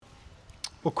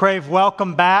Well, Crave,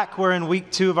 welcome back. We're in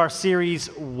week 2 of our series,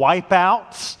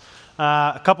 Wipeouts.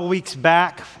 A couple weeks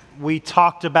back, we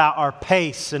talked about our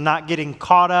pace and not getting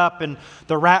caught up in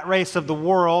the rat race of the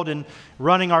world and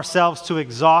running ourselves to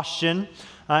exhaustion.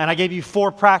 And I gave you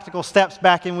 4 practical steps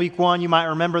back in week 1. You might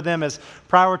remember them as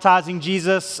prioritizing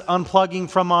Jesus, unplugging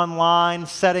from online,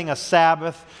 setting a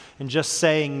Sabbath, and just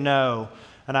saying no.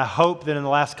 And I hope that in the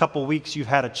last couple weeks you've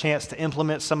had a chance to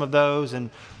implement some of those and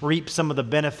reap some of the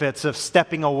benefits of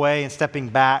stepping away and stepping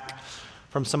back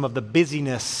from some of the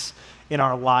busyness in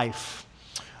our life.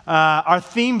 Our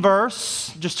theme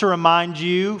verse, just to remind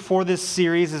you, for this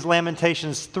series is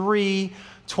Lamentations 3,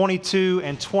 22,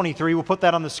 and 23. We'll put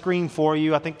that on the screen for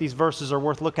you. I think these verses are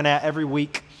worth looking at every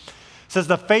week. It says,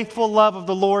 "The faithful love of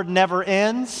the Lord never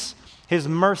ends. His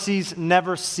mercies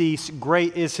never cease.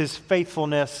 Great is his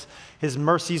faithfulness. His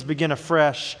mercies begin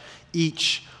afresh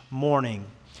each morning."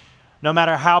 No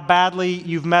matter how badly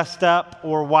you've messed up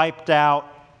or wiped out,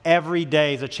 every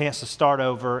day is a chance to start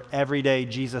over. Every day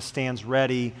Jesus stands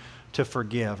ready to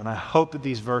forgive. And I hope that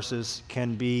these verses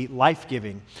can be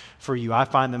life-giving for you. I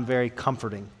find them very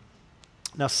comforting.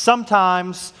 Now,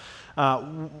 sometimes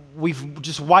we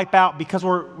just wipe out because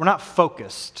we're not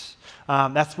focused.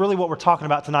 That's really what we're talking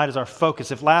about tonight is our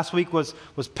focus. If last week was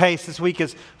pace, this week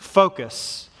is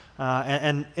focus.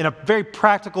 And in a very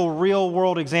practical,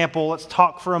 real-world example, let's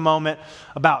talk for a moment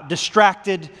about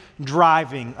distracted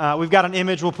driving. We've got an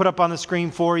image we'll put up on the screen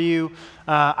for you.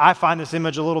 I find this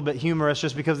image a little bit humorous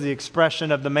just because of the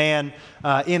expression of the man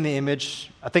in the image.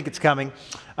 I think it's coming.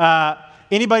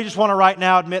 Anybody just want to right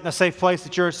now admit in a safe place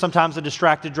that you're sometimes a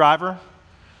distracted driver?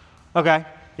 Okay,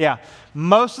 yeah.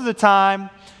 Most of the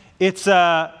time, it's,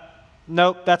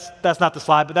 nope, that's not the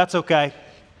slide, but that's okay.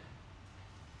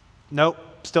 Nope.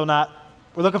 Still not.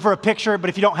 We're looking for a picture,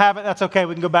 but if you don't have it, that's okay.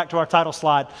 We can go back to our title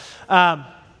slide.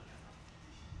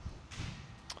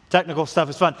 Technical stuff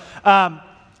is fun.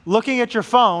 Looking at your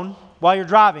phone while you're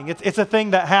driving, it's a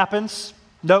thing that happens.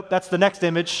 Nope, that's the next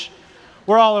image.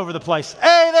 We're all over the place.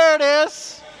 Hey, there it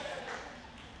is.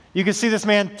 You can see this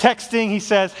man texting. He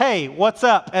says, "Hey, what's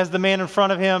up?" as the man in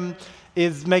front of him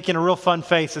is making a real fun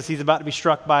face as he's about to be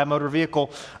struck by a motor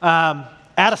vehicle. At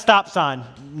a stop sign,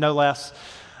 no less.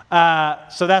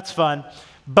 So that's fun.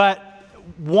 But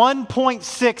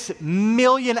 1.6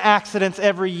 million accidents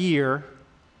every year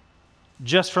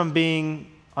just from being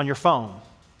on your phone.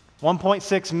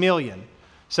 1.6 million.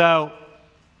 So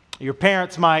your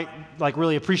parents might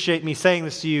really appreciate me saying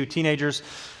this to you, teenagers.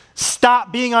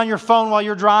 Stop being on your phone while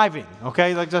you're driving,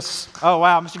 okay? Oh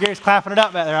wow, Mr. Gary's clapping it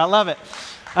up back there. I love it.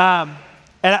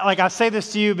 And I say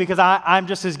this to you because I'm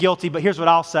just as guilty, but here's what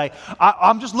I'll say.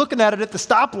 I'm just looking at it at the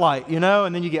stoplight,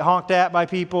 and then you get honked at by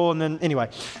people, and then anyway.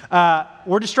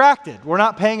 We're distracted. We're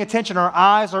not paying attention. Our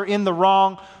eyes are in the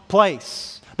wrong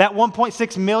place. That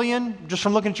 1.6 million, just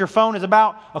from looking at your phone, is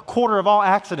about a quarter of all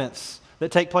accidents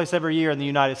that take place every year in the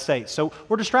United States. So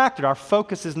we're distracted. Our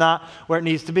focus is not where it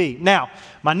needs to be. Now,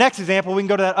 my next example, we can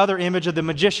go to that other image of the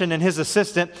magician and his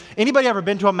assistant. Anybody ever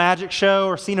been to a magic show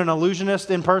or seen an illusionist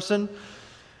in person?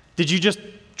 Did you just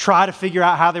try to figure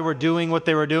out how they were doing what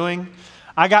they were doing?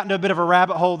 I got into a bit of a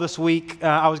rabbit hole this week.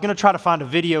 I was going to try to find a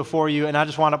video for you, and I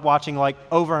just wound up watching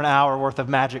over an hour worth of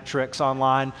magic tricks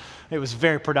online. It was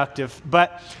very productive.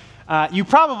 But you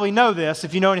probably know this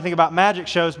if you know anything about magic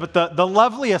shows, but the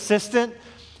lovely assistant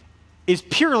is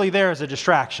purely there as a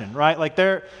distraction, right?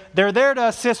 They're there to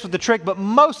assist with the trick, but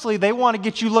mostly they want to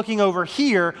get you looking over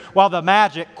here while the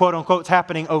magic, quote unquote, is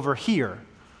happening over here.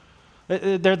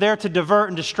 They're there to divert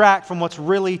and distract from what's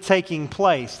really taking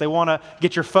place. They want to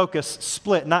get your focus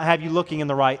split, not have you looking in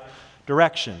the right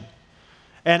direction.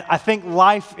 And I think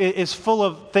life is full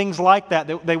of things like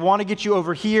that. They want to get you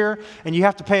over here, and you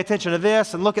have to pay attention to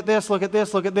this, and look at this, look at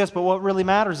this, look at this, but what really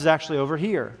matters is actually over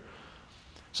here.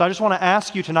 So I just want to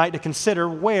ask you tonight to consider,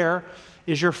 where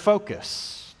is your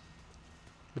focus?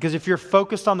 Because if you're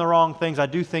focused on the wrong things, I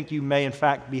do think you may in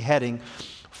fact be heading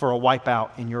for a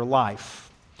wipeout in your life.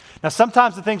 Now,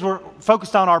 sometimes the things we're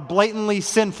focused on are blatantly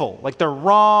sinful, they're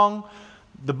wrong.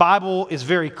 The Bible is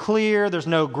very clear. There's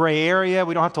no gray area.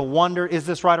 We don't have to wonder, is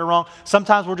this right or wrong?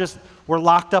 Sometimes we're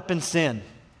locked up in sin,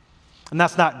 and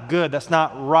that's not good. That's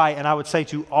not right. And I would say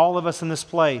to all of us in this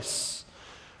place,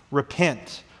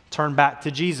 repent, turn back to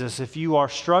Jesus. If you are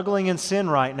struggling in sin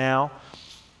right now,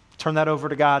 turn that over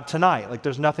to God tonight.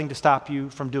 There's nothing to stop you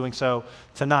from doing so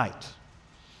tonight.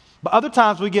 But other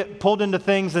times we get pulled into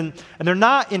things and they're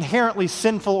not inherently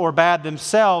sinful or bad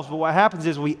themselves, but what happens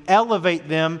is we elevate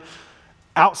them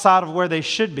outside of where they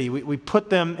should be. We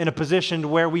put them in a position to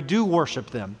where we do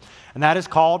worship them. And that is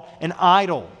called an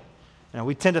idol. Now,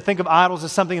 we tend to think of idols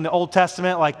as something in the Old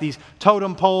Testament, like these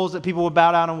totem poles that people would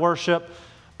bow down and worship.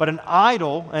 But an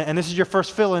idol, and this is your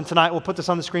first fill-in tonight, we'll put this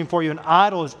on the screen for you. An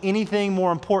idol is anything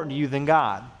more important to you than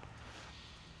God.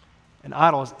 An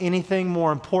idol is anything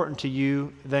more important to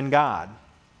you than God.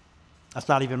 That's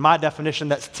not even my definition.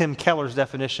 That's Tim Keller's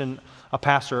definition, a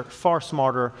pastor far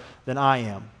smarter than I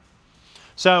am.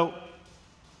 So,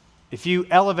 if you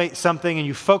elevate something and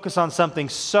you focus on something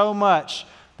so much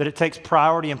that it takes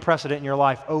priority and precedent in your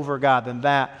life over God, then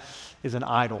that is an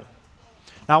idol.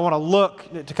 Now, I want to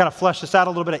look to kind of flesh this out a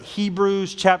little bit at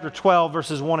Hebrews chapter 12,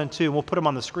 verses 1 and 2. And we'll put them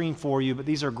on the screen for you, but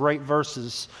these are great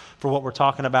verses for what we're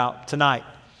talking about tonight.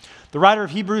 The writer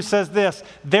of Hebrews says this,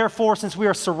 "Therefore, since we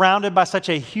are surrounded by such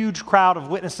a huge crowd of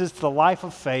witnesses to the life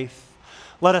of faith,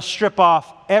 let us strip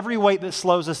off every weight that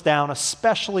slows us down,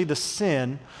 especially the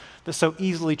sin that so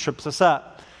easily trips us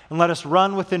up. And let us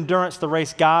run with endurance the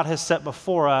race God has set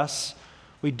before us.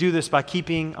 We do this by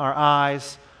keeping our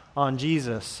eyes on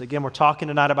Jesus." Again, we're talking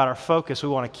tonight about our focus. We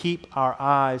want to keep our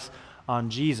eyes on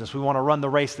Jesus. We want to run the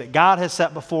race that God has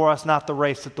set before us, not the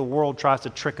race that the world tries to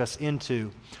trick us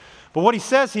into. But what he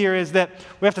says here is that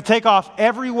we have to take off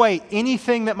every weight,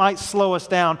 anything that might slow us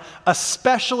down,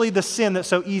 especially the sin that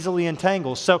so easily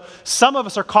entangles. So some of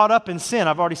us are caught up in sin.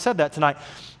 I've already said that tonight.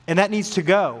 And that needs to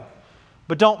go.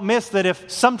 But don't miss that if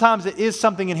sometimes it is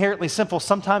something inherently sinful,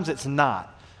 sometimes it's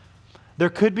not. There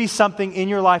could be something in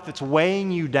your life that's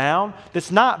weighing you down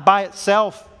that's not by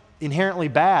itself inherently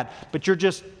bad, but you're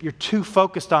too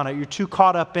focused on it, you're too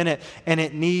caught up in it, and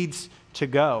it needs to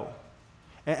go.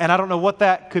 And I don't know what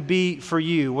that could be for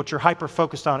you, what you're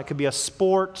hyper-focused on. It could be a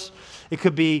sport. It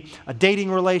could be a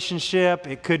dating relationship.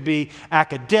 It could be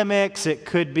academics. It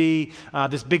could be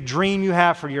this big dream you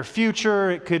have for your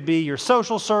future. It could be your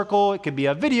social circle. It could be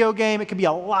a video game. It could be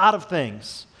a lot of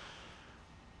things.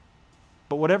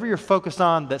 But whatever you're focused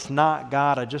on that's not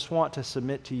God, I just want to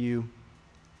submit to you,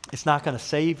 it's not going to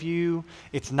save you.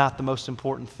 It's not the most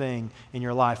important thing in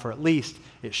your life, or at least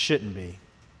it shouldn't be.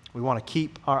 We want to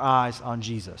keep our eyes on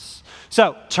Jesus.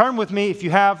 So turn with me if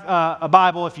you have a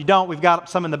Bible. If you don't, we've got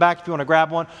some in the back if you want to grab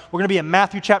one. We're going to be in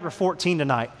Matthew chapter 14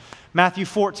 tonight. Matthew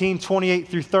 14, 28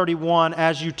 through 31.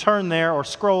 As you turn there or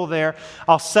scroll there,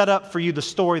 I'll set up for you the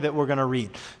story that we're going to read.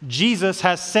 Jesus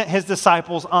has sent his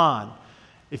disciples on.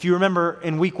 If you remember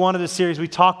in week 1 of this series, we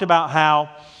talked about how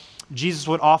Jesus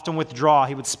would often withdraw.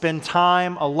 He would spend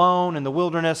time alone in the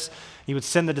wilderness. He would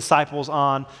send the disciples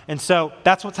on. And so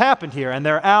that's what's happened here. And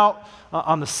they're out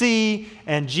on the sea,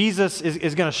 and Jesus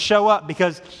is going to show up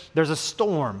because there's a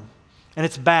storm, and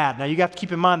it's bad. Now, you have to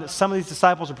keep in mind that some of these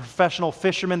disciples are professional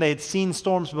fishermen. They had seen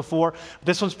storms before. But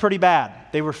this one's pretty bad.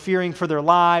 They were fearing for their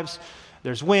lives.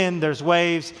 There's wind, there's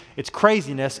waves, it's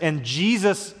craziness, and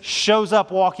Jesus shows up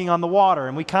walking on the water.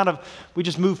 And we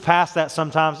just move past that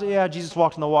sometimes. Yeah, Jesus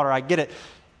walked on the water, I get it.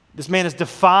 This man is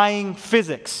defying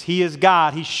physics. He is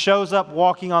God. He shows up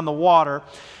walking on the water,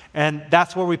 and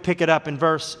that's where we pick it up in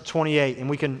verse 28. And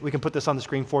we can put this on the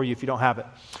screen for you if you don't have it.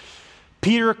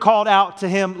 Peter called out to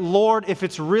him, "Lord, if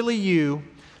it's really you,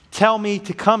 tell me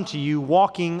to come to you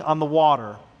walking on the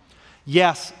water."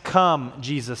 "Yes, come,"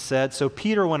 Jesus said. So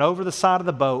Peter went over the side of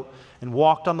the boat and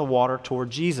walked on the water toward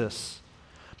Jesus.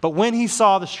 But when he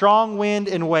saw the strong wind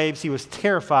and waves, he was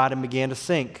terrified and began to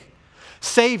sink.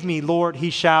 "Save me, Lord,"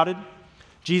 he shouted.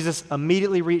 Jesus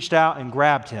immediately reached out and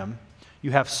grabbed him.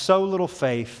 "You have so little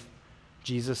faith,"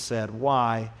 Jesus said.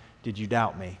 "Why did you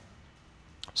doubt me?"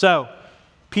 So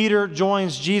Peter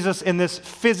joins Jesus in this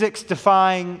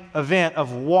physics-defying event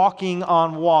of walking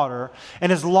on water. And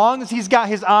as long as he's got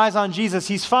his eyes on Jesus,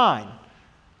 he's fine.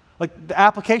 Like, the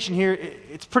application here,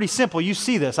 it's pretty simple. You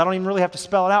see this. I don't even really have to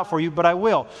spell it out for you, but I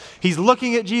will. He's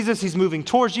looking at Jesus. He's moving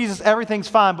towards Jesus. Everything's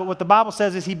fine. But what the Bible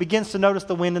says is he begins to notice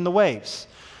the wind and the waves.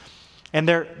 And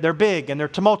they're big and they're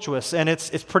tumultuous, and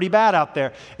it's pretty bad out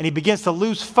there. And he begins to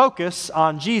lose focus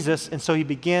on Jesus, and so he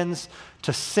begins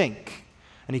to sink.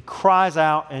 And he cries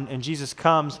out, and Jesus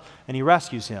comes and he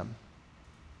rescues him.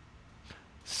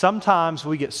 Sometimes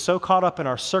we get so caught up in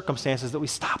our circumstances that we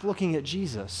stop looking at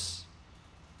Jesus.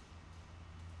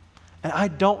 And I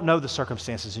don't know the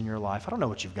circumstances in your life. I don't know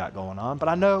what you've got going on, but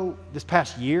I know this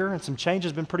past year and some change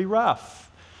has been pretty rough.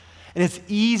 And it's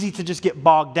easy to just get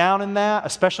bogged down in that,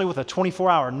 especially with a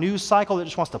 24-hour news cycle that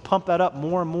just wants to pump that up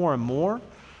more and more and more.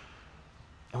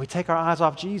 And we take our eyes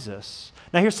off Jesus.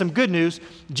 Now, here's some good news.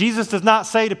 Jesus does not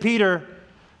say to Peter,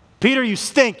 "Peter, you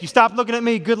stink. You stopped looking at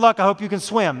me. Good luck. I hope you can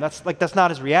swim." That's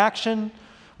not his reaction.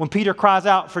 When Peter cries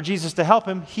out for Jesus to help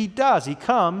him, he does. He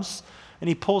comes and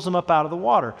he pulls him up out of the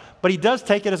water. But he does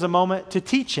take it as a moment to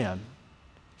teach him.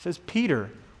 He says,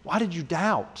 "Peter, why did you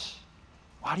doubt?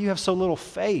 Why do you have so little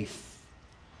faith?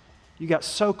 You got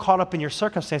so caught up in your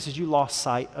circumstances, you lost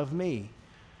sight of me.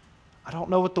 I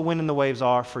don't know what the wind and the waves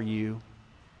are for you,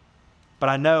 but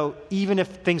I know even if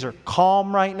things are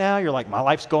calm right now, you're like, my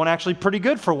life's going actually pretty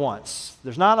good for once.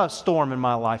 There's not a storm in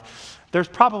my life. There's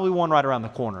probably one right around the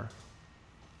corner.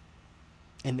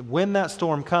 And when that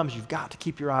storm comes, you've got to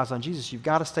keep your eyes on Jesus. You've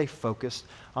got to stay focused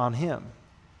on him.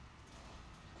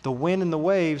 The wind and the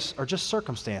waves are just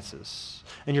circumstances.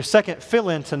 And your second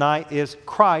fill-in tonight is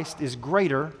Christ is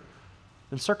greater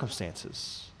than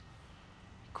circumstances.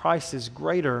 Christ is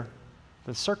greater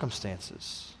than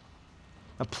circumstances.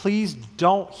 Now, please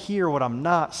don't hear what I'm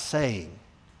not saying.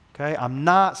 Okay? I'm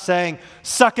not saying,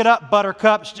 suck it up,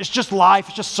 buttercup. It's just life.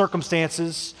 It's just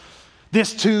circumstances.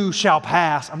 This too shall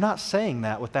pass. I'm not saying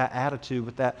that with that attitude,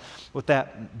 with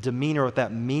that demeanor, with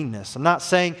that meanness. I'm not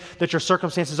saying that your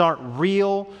circumstances aren't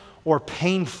real or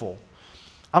painful.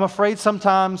 I'm afraid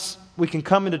sometimes we can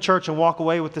come into church and walk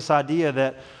away with this idea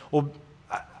that, well,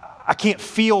 I can't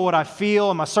feel what I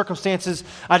feel, and my circumstances,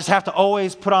 I just have to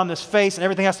always put on this face, and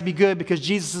everything has to be good because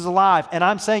Jesus is alive. And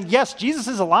I'm saying, yes, Jesus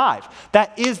is alive.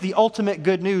 That is the ultimate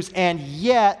good news. And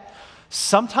yet,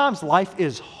 sometimes life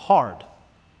is hard.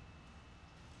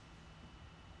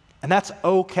 And that's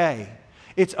okay.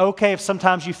 It's okay if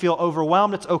sometimes you feel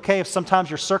overwhelmed. It's okay if sometimes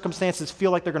your circumstances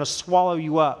feel like they're going to swallow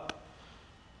you up.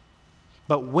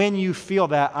 But when you feel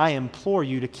that, I implore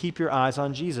you to keep your eyes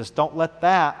on Jesus. Don't let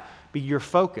that be your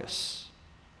focus.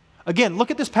 Again,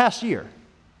 look at this past year.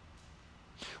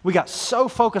 We got so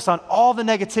focused on all the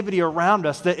negativity around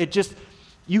us that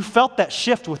you felt that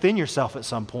shift within yourself at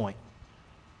some point.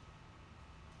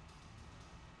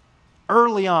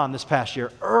 Early on this past year,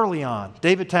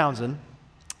 David Townsend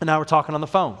and I were talking on the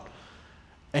phone.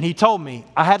 And he told me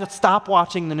I had to stop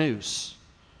watching the news.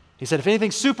 He said, if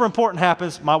anything super important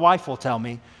happens, my wife will tell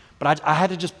me. But I had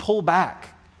to just pull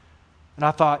back. And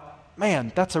I thought,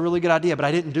 man, that's a really good idea. But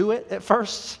I didn't do it at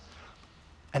first.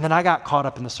 And then I got caught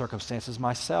up in the circumstances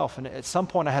myself. And at some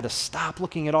point I had to stop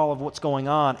looking at all of what's going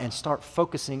on and start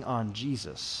focusing on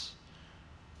Jesus.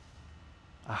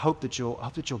 I hope that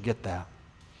you'll get that.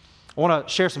 I want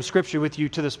to share some scripture with you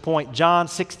to this point. John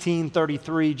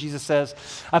 16:33, Jesus says,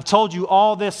 I've told you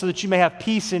all this so that you may have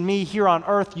peace in me. Here on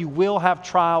earth you will have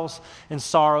trials and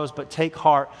sorrows, but take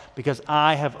heart because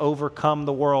I have overcome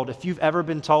the world. If you've ever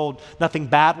been told nothing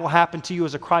bad will happen to you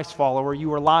as a Christ follower, you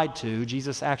were lied to.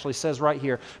 Jesus actually says right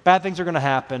here, bad things are going to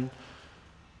happen,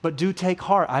 but do take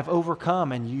heart. I've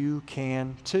overcome and you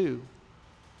can too.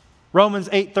 Romans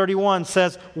 8:31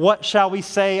 says, what shall we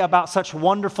say about such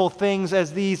wonderful things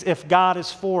as these? If God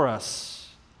is for us,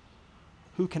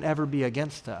 who can ever be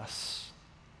against us?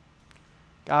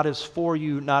 God is for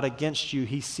you, not against you.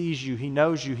 He sees you. He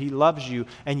knows you. He loves you.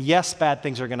 And yes, bad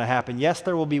things are going to happen. Yes,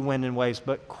 there will be wind and waves,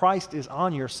 but Christ is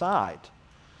on your side.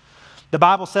 The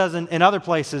Bible says in other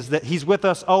places that he's with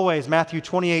us always. Matthew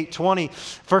 28:20.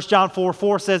 1 John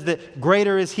 4:4 says that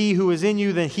greater is he who is in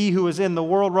you than he who is in the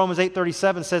world. Romans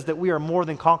 8:37 says that we are more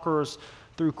than conquerors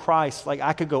through Christ. Like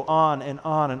I could go on and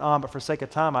on and on, but for sake of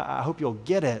time, I hope you'll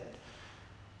get it.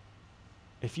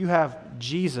 If you have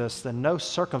Jesus, then no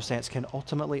circumstance can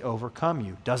ultimately overcome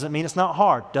you. Doesn't mean it's not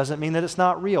hard. Doesn't mean that it's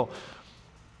not real.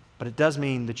 But it does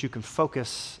mean that you can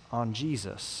focus on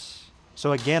Jesus.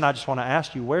 So again, I just want to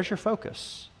ask you, where's your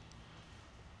focus?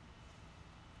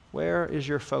 Where is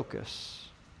your focus?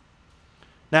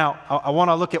 Now, I want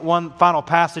to look at one final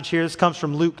passage here. This comes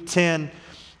from Luke 10,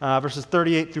 verses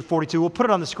 38 through 42. We'll put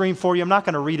it on the screen for you. I'm not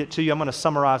going to read it to you. I'm going to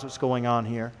summarize what's going on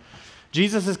here.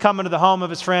 Jesus is coming to the home of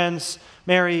his friends,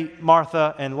 Mary,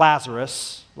 Martha, and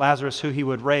Lazarus. Lazarus, who he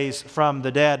would raise from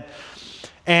the dead.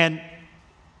 And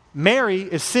Mary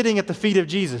is sitting at the feet of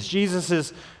Jesus. Jesus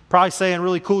is probably saying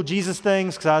really cool Jesus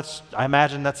things, because I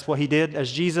imagine that's what he did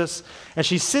as Jesus. And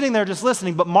she's sitting there just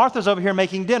listening, but Martha's over here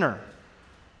making dinner.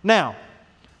 Now,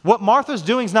 what Martha's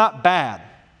doing is not bad,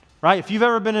 right? If you've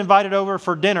ever been invited over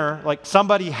for dinner, like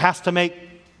somebody has to make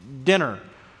dinner.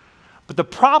 But the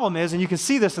problem is, and you can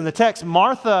see this in the text,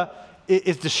 Martha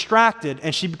is distracted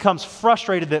and she becomes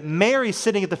frustrated that Mary's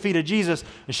sitting at the feet of Jesus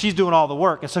and she's doing all the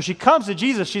work. And so she comes to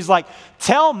Jesus, she's like,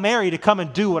 tell Mary to come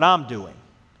and do what I'm doing.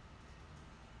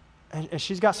 And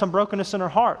she's got some brokenness in her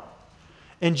heart.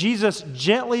 And Jesus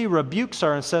gently rebukes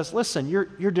her and says, listen,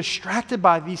 you're distracted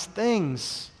by these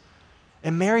things.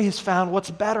 And Mary has found what's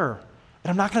better.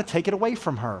 And I'm not going to take it away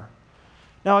from her.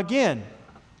 Now again,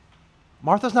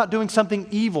 Martha's not doing something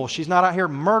evil. She's not out here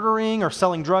murdering or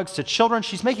selling drugs to children.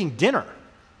 She's making dinner.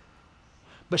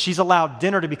 But she's allowed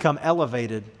dinner to become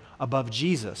elevated above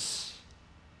Jesus.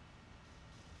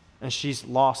 And she's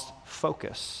lost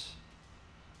focus.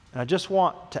 And I just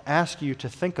want to ask you to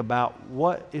think about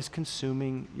what is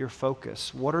consuming your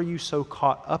focus. What are you so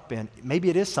caught up in? Maybe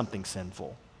it is something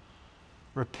sinful.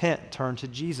 Repent, turn to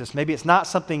Jesus. Maybe it's not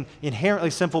something inherently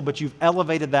sinful, but you've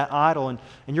elevated that idol and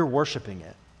you're worshiping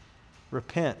it.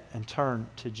 Repent and turn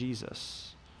to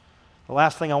Jesus. The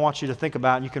last thing I want you to think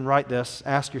about, and you can write this,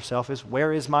 ask yourself, is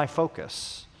where is my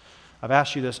focus? I've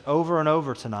asked you this over and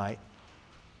over tonight.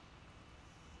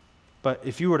 But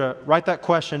if you were to write that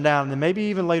question down, and then maybe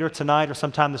even later tonight or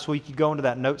sometime this week, you go into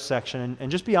that notes section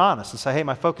and just be honest and say, hey,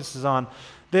 my focus is on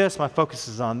this, my focus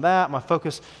is on that, my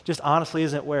focus just honestly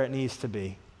isn't where it needs to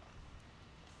be.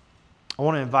 I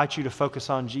want to invite you to focus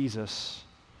on Jesus.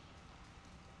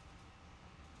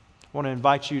 I want to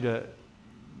invite you to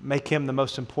make him the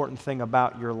most important thing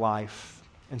about your life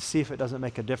and see if it doesn't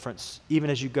make a difference,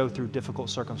 even as you go through difficult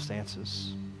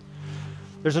circumstances.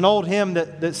 There's an old hymn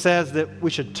that says that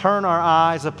we should turn our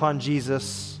eyes upon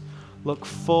Jesus, look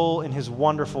full in his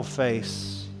wonderful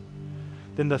face.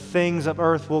 Then the things of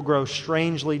earth will grow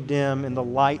strangely dim in the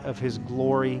light of his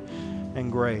glory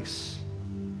and grace.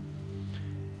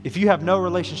 If you have no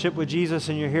relationship with Jesus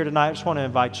and you're here tonight, I just want to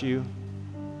invite you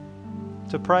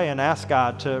to pray and ask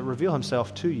God to reveal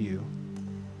himself to you.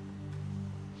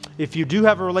 If you do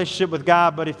have a relationship with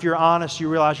God, but if you're honest, you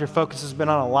realize your focus has been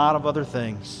on a lot of other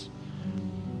things,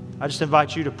 I just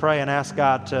invite you to pray and ask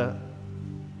God to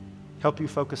help you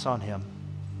focus on him.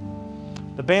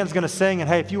 The band's going to sing, and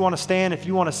hey, if you want to stand, if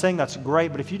you want to sing, that's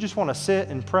great. But if you just want to sit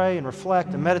and pray and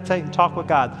reflect and meditate and talk with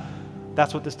God,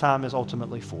 that's what this time is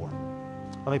ultimately for.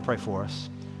 Let me pray for us.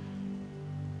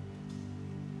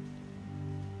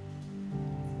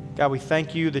 God, we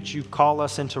thank you that you call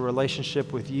us into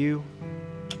relationship with you,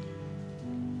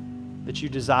 that you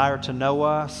desire to know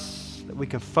us, that we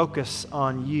can focus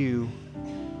on you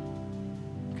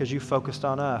because you focused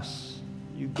on us.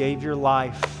 You gave your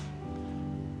life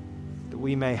that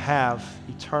we may have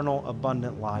eternal,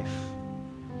 abundant life.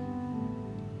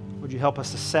 Would you help us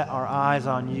to set our eyes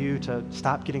on you, to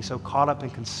stop getting so caught up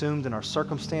and consumed in our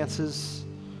circumstances,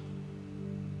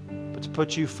 but to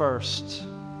put you first.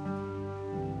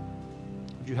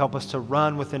 Would you help us to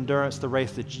run with endurance the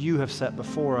race that you have set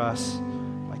before us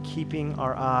by keeping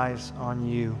our eyes on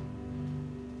you?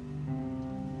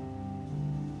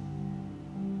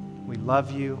 We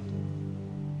love you.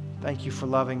 Thank you for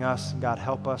loving us. God,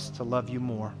 help us to love you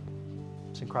more.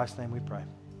 It's in Christ's name we pray.